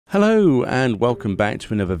Hello and welcome back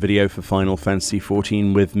to another video for Final Fantasy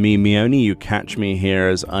XIV with me, Meoni. You catch me here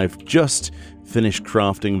as I've just finished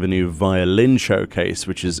crafting the new Violin showcase,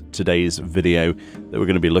 which is today's video that we're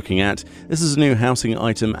going to be looking at. This is a new housing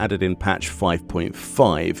item added in patch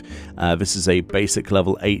 5.5. This is a basic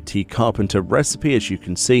level 80 carpenter recipe, as you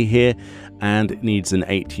can see here, and it needs an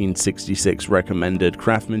 1866 recommended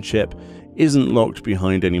craftsmanship. Isn't locked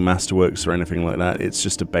behind any masterworks or anything like that, it's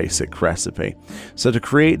just a basic recipe. So to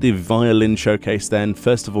create the Violin showcase then,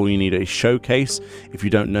 first of all you need a showcase. If you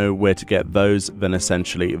don't know where to get those, then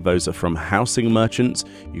essentially those are from housing merchants.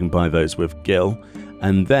 You can buy those with Gil.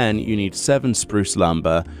 And then you need 7 spruce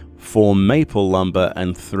lumber, 4 maple lumber,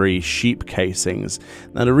 and 3 sheep casings.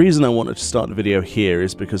 Now the reason I wanted to start the video here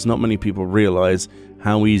is because not many people realize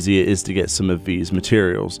how easy it is to get some of these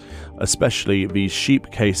materials, especially these sheep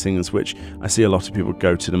casings, which I see a lot of people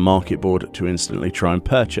go to the market board to instantly try and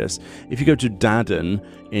purchase. If you go to Daden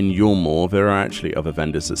in Yulmore, there are actually other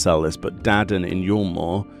vendors that sell this, but Daden in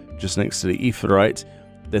Yulmore, just next to the Aetheryte,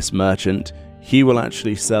 this merchant, he will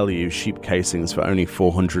actually sell you sheep casings for only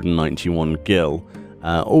 491 gil.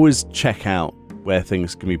 Always check out where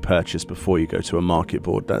things can be purchased before you go to a market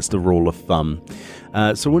board. That's the rule of thumb.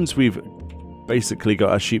 So once we've basically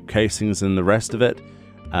got our sheep casings and the rest of it,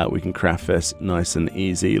 we can craft this nice and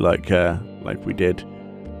easy like we did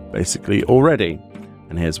basically already.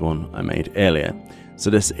 And here's one I made earlier. So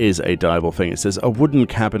this is a dyeable thing. It says a wooden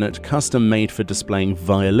cabinet custom made for displaying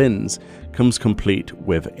violins, comes complete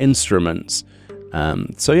with instruments.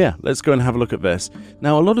 So yeah, let's go and have a look at this.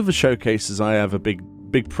 Now a lot of the showcases I have a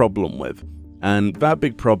big problem with, and that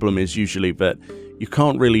big problem is usually that you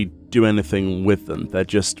can't really do anything with them. They're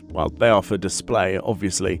just, well, they are for display,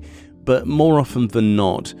 obviously, but more often than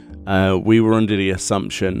not, we were under the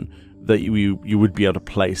assumption that you would be able to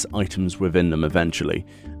place items within them eventually.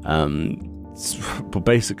 But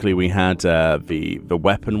basically we had the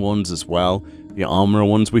weapon ones as well, the armor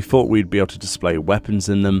ones. We thought we'd be able to display weapons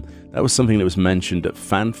in them. That was something that was mentioned at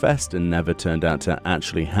FanFest and never turned out to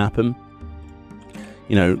actually happen.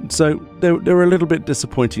 You know, so they were a little bit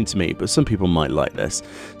disappointing to me, but some people might like this.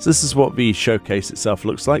 So this is what the showcase itself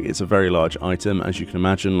looks like. It's a very large item, as you can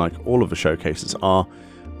imagine, like all of the showcases are.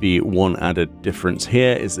 The one added difference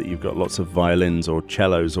here is that you've got lots of violins or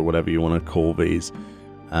cellos or whatever you want to call these.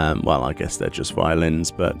 Well, I guess they're just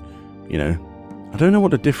violins, but, you know, I don't know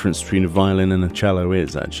what the difference between a violin and a cello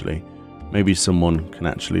is, actually. Maybe someone can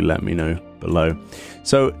actually let me know below.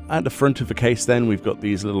 So at the front of the case then, we've got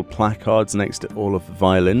these little placards next to all of the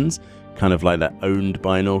violins, kind of like they're owned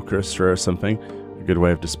by an orchestra or something. A good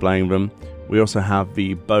way of displaying them. We also have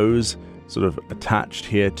the bows sort of attached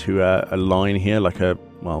here to a line here, like a,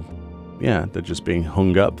 well, yeah, they're just being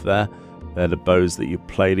hung up there. They're the bows that you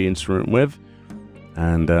play the instrument with.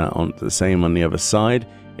 And on the same on the other side.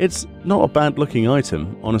 It's not a bad looking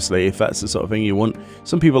item, honestly, if that's the sort of thing you want.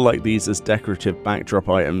 Some people like these as decorative backdrop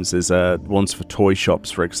items. There's ones for toy shops,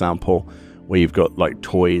 for example, where you've got like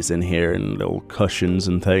toys in here and little cushions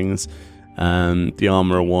and things. The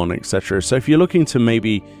armor one, etc. So if you're looking to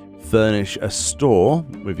maybe furnish a store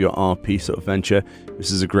with your RP sort of venture, this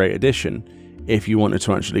is a great addition. If you wanted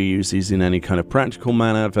to actually use these in any kind of practical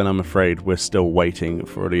manner, then I'm afraid we're still waiting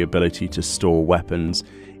for the ability to store weapons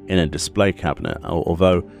in a display cabinet,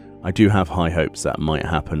 although I do have high hopes that might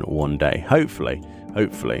happen one day. Hopefully.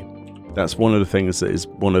 That's one of the things that is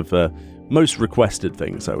one of the most requested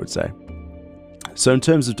things, I would say. So in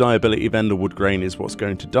terms of dyeability, then the wood grain is what's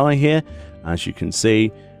going to dye here. As you can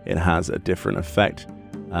see, it has a different effect.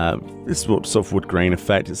 This is what sort of wood grain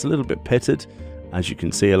effect. It's a little bit pitted. As you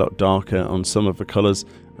can see, a lot darker on some of the colours,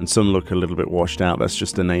 and some look a little bit washed out. That's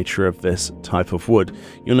just the nature of this type of wood.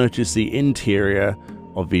 You'll notice the interior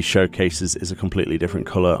of these showcases is a completely different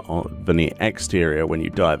colour than the exterior when you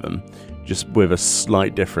dye them, just with a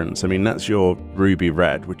slight difference. I mean, that's your ruby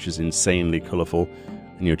red, which is insanely colourful,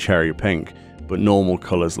 and your cherry pink, but normal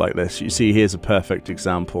colours like this. You see, here's a perfect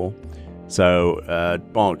example. So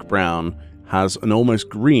bark brown has an almost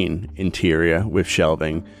green interior with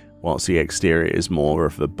shelving, whilst the exterior is more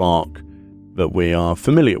of the bark that we are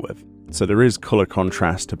familiar with. So there is colour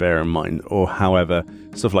contrast to bear in mind, or however,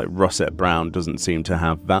 stuff like russet brown doesn't seem to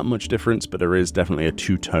have that much difference, but there is definitely a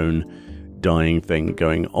two-tone dyeing thing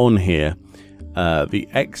going on here. The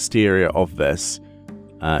exterior of this,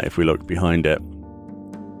 if we look behind it,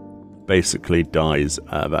 basically dyes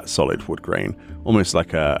that solid wood grain, almost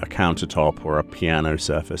like a countertop or a piano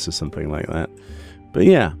surface or something like that. But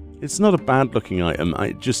yeah, it's not a bad looking item.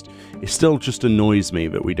 It still just annoys me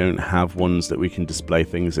that we don't have ones that we can display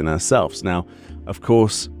things in ourselves. Now, of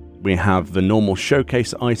course, we have the normal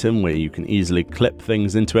showcase item where you can easily clip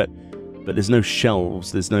things into it. but there's no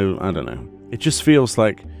shelves, there's no, I don't know. It just feels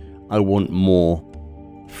like I want more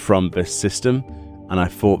from this system, and I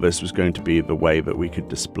thought this was going to be the way that we could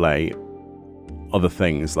display other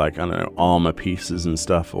things like, I don't know, armor pieces and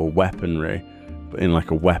stuff, or weaponry, but in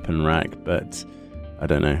like a weapon rack. But I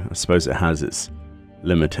don't know, I suppose it has its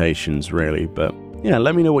limitations really. But yeah,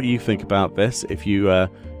 let me know what you think about this. If you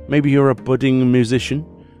maybe you're a budding musician,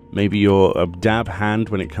 maybe you're a dab hand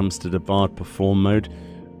when it comes to the Bard Perform mode,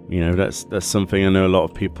 you know, that's something I know a lot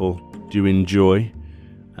of people do enjoy.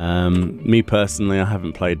 Me personally, I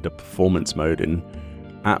haven't played the performance mode in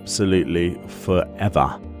absolutely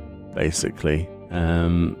forever, basically.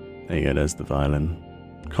 There you go, there's the violin.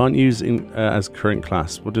 Can't use in as current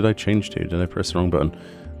class. What did I change to? Did I press the wrong button?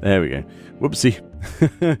 There we go. Whoopsie.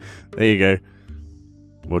 There you go.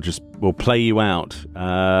 We'll play you out.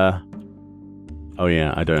 Oh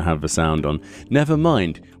yeah, I don't have the sound on. Never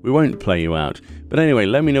mind, we won't play you out. But anyway,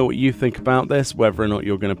 let me know what you think about this, whether or not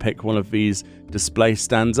you're going to pick one of these display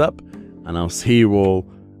stands up, and I'll see you all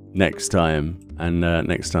next time. And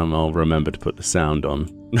next time I'll remember to put the sound on.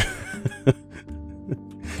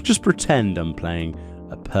 Just pretend I'm playing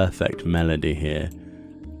a perfect melody here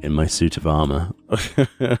in my suit of armor.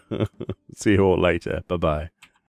 See you all later. Bye-bye.